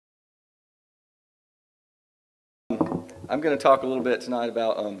I'm going to talk a little bit tonight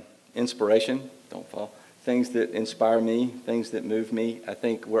about inspiration. Don't fall. Things that inspire me, things that move me. I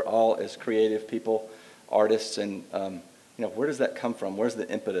think we're all, as creative people, artists, and where does that come from? Where's the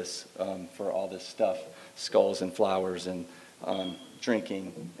impetus for all this stuff? Skulls and flowers and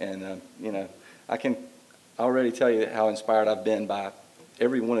drinking, and I can already tell you how inspired I've been by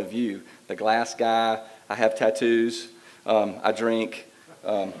every one of you. The glass guy. I have tattoos. I drink.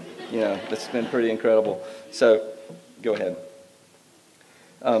 It's been pretty incredible. So, go ahead.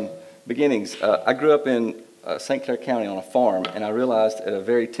 Beginnings. I grew up in St. Clair County on a farm, and I realized at a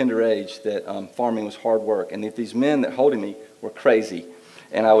very tender age that farming was hard work, and that these men that holding me were crazy,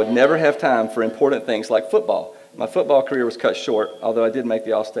 and I would never have time for important things like football. My football career was cut short, although I did make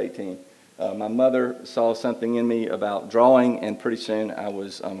the All-State team. My mother saw something in me about drawing, and pretty soon I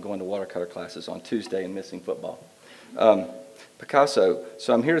was going to watercolor classes on Tuesday and missing football. Picasso.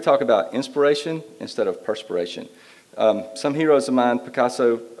 So I'm here to talk about inspiration instead of perspiration. Some heroes of mine,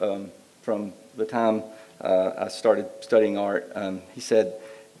 Picasso, from the time I started studying art, he said,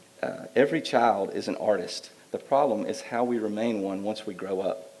 every child is an artist. The problem is how we remain one once we grow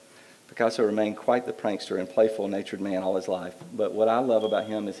up. Picasso remained quite the prankster and playful-natured man all his life, but what I love about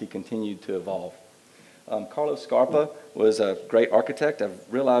him is he continued to evolve. Carlos Scarpa was a great architect. I've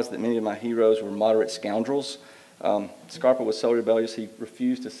realized that many of my heroes were moderate scoundrels. Scarpa was so rebellious he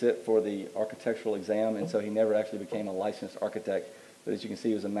refused to sit for the architectural exam, and so he never actually became a licensed architect. But as you can see,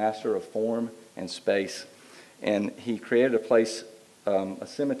 he was a master of form and space. And he created a place, a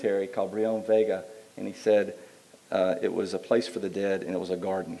cemetery called Brion Vega, and he said it was a place for the dead and it was a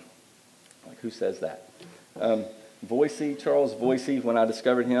garden. Like, who says that? Voicy, Charles Voicy, when I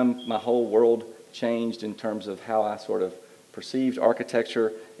discovered him, my whole world changed in terms of how I sort of perceived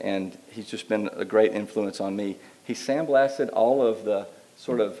architecture, and he's just been a great influence on me. He sandblasted all of the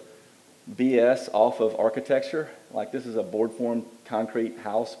sort of BS off of architecture. Like, this is a board-formed concrete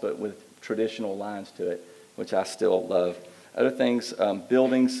house, but with traditional lines to it, which I still love. Other things,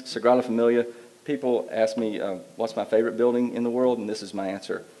 buildings, Sagrada Familia. People ask me, what's my favorite building in the world, and this is my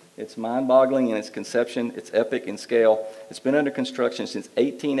answer. It's mind-boggling in its conception. It's epic in scale. It's been under construction since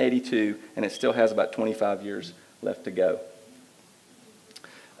 1882, and it still has about 25 years left to go.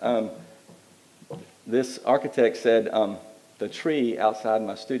 This architect said, the tree outside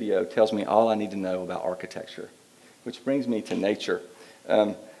my studio tells me all I need to know about architecture, which brings me to nature.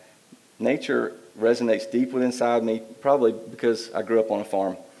 Nature resonates deep within inside me, probably because I grew up on a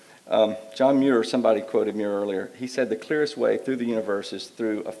farm. John Muir, somebody quoted Muir earlier, he said the clearest way through the universe is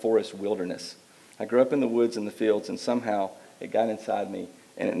through a forest wilderness. I grew up in the woods and the fields, and somehow it got inside me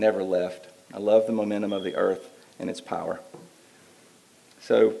and it never left. I love the momentum of the earth and its power.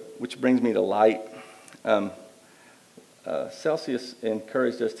 So, which brings me to light. Celsius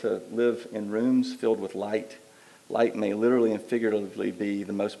encouraged us to live in rooms filled with light. Light may literally and figuratively be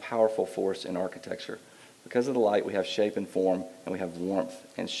the most powerful force in architecture. Because of the light, we have shape and form, and we have warmth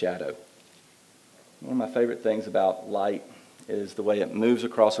and shadow. One of my favorite things about light is the way it moves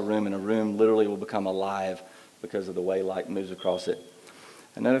across a room, and a room literally will become alive because of the way light moves across it.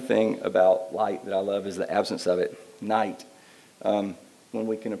 Another thing about light that I love is the absence of it. Night. When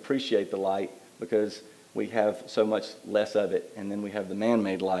we can appreciate the light because we have so much less of it, and then we have the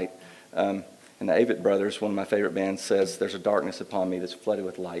man-made light. And the Avett Brothers, one of my favorite bands, says, there's a darkness upon me that's flooded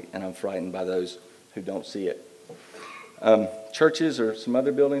with light, and I'm frightened by those who don't see it. Churches or some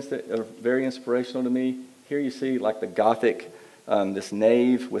other buildings that are very inspirational to me. Here you see like the Gothic, this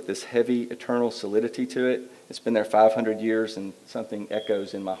nave with this heavy eternal solidity to it. It's been there 500 years and something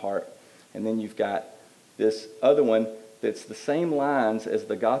echoes in my heart. And then you've got this other one that's the same lines as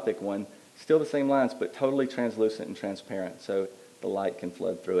the Gothic one, still the same lines, but totally translucent and transparent, so the light can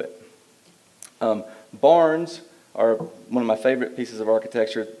flood through it. Barns are one of my favorite pieces of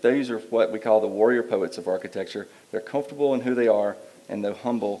architecture. These are what we call the warrior poets of architecture. They're comfortable in who they are, and though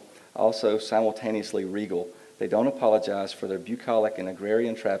humble, also simultaneously regal. They don't apologize for their bucolic and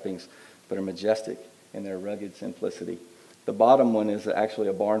agrarian trappings, but are majestic in their rugged simplicity. The bottom one is actually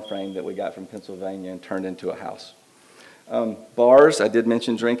a barn frame that we got from Pennsylvania and turned into a house. Bars, I did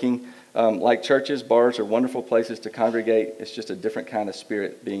mention drinking. Like churches, bars are wonderful places to congregate. It's just a different kind of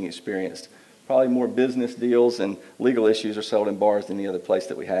spirit being experienced. Probably more business deals and legal issues are sold in bars than any other place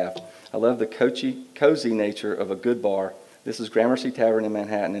that we have. I love the cozy nature of a good bar. This is Gramercy Tavern in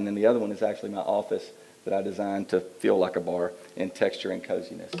Manhattan, and then the other one is actually my office that I designed to feel like a bar in texture and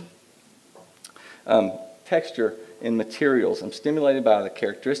coziness. Texture in materials. I'm stimulated by the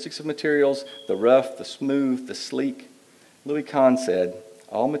characteristics of materials, the rough, the smooth, the sleek. Louis Kahn said,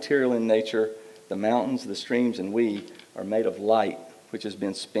 all material in nature, the mountains, the streams, and we, are made of light which has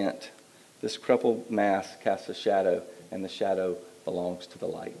been spent. This crumpled mass casts a shadow and the shadow belongs to the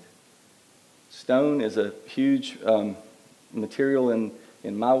light. Stone is a huge material in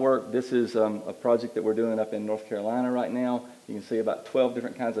my work. This is a project that we're doing up in North Carolina right now. You can see about 12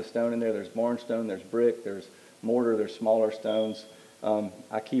 different kinds of stone in there. There's barnstone, there's brick, there's mortar, there's smaller stones.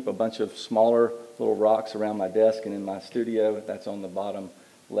 I keep a bunch of smaller little rocks around my desk and in my studio. That's on the bottom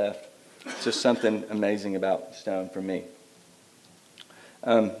left. It's just something amazing about stone for me.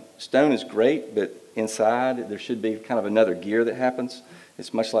 Stone is great, but inside there should be kind of another gear that happens.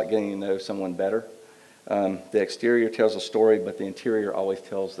 It's much like getting to know someone better. The exterior tells a story, but the interior always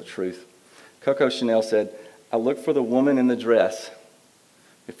tells the truth. Coco Chanel said, "I look for the woman in the dress.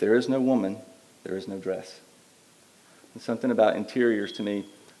 If there is no woman, there is no dress." And something about interiors to me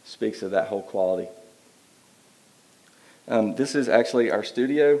speaks of that whole quality. This is actually our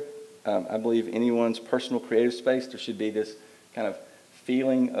studio. I believe anyone's personal creative space, there should be this kind of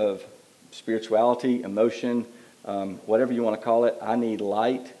feeling of spirituality, emotion, whatever you want to call it. I need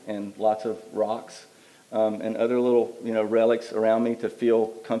light and lots of rocks and other little relics around me to feel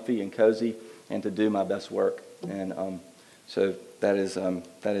comfy and cozy and to do my best work. And so that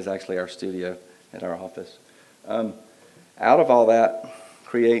is actually our studio at our office. Out of all that,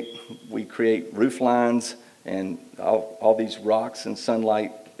 we create roof lines, and all these rocks and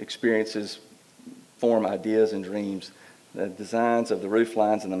sunlight experiences form ideas and dreams. The designs of the roof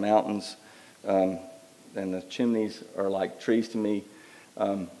lines and the mountains and the chimneys are like trees to me.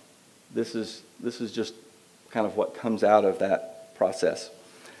 This is just kind of what comes out of that process.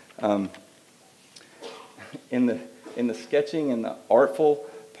 In the sketching and the artful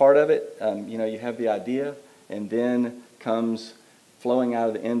part of it, you have the idea, and then comes flowing out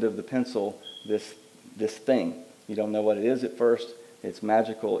of the end of the pencil this thing. You don't know what it is at first. It's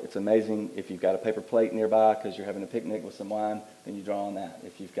magical. It's amazing. If you've got a paper plate nearby because you're having a picnic with some wine, then you draw on that.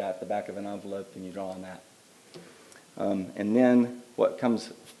 If you've got the back of an envelope, then you draw on that. And then what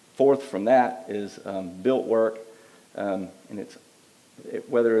comes forth from that is built work. And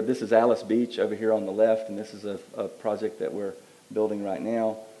whether this is Alice Beach over here on the left, and this is a project that we're building right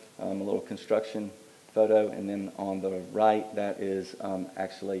now, a little construction photo, and then on the right, that is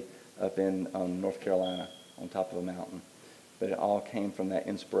actually up in North Carolina on top of a mountain. But it all came from that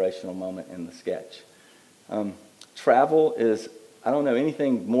inspirational moment in the sketch. Travel is, I don't know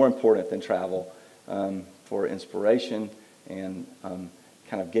anything more important than travel for inspiration and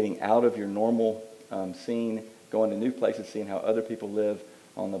kind of getting out of your normal scene, going to new places, seeing how other people live.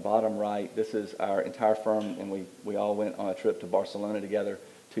 On the bottom right, this is our entire firm, and we all went on a trip to Barcelona together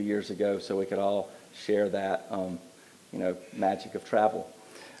 2 years ago so we could all share that magic of travel.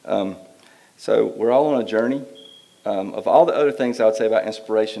 So we're all on a journey. Of all the other things I would say about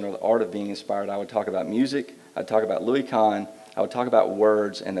inspiration or the art of being inspired, I would talk about music, I'd talk about Louis Kahn, I would talk about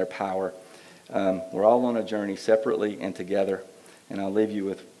words and their power. We're all on a journey separately and together. And I'll leave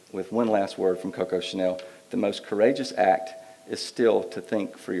you with one last word from Coco Chanel. The most courageous act is still to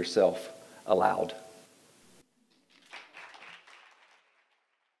think for yourself aloud.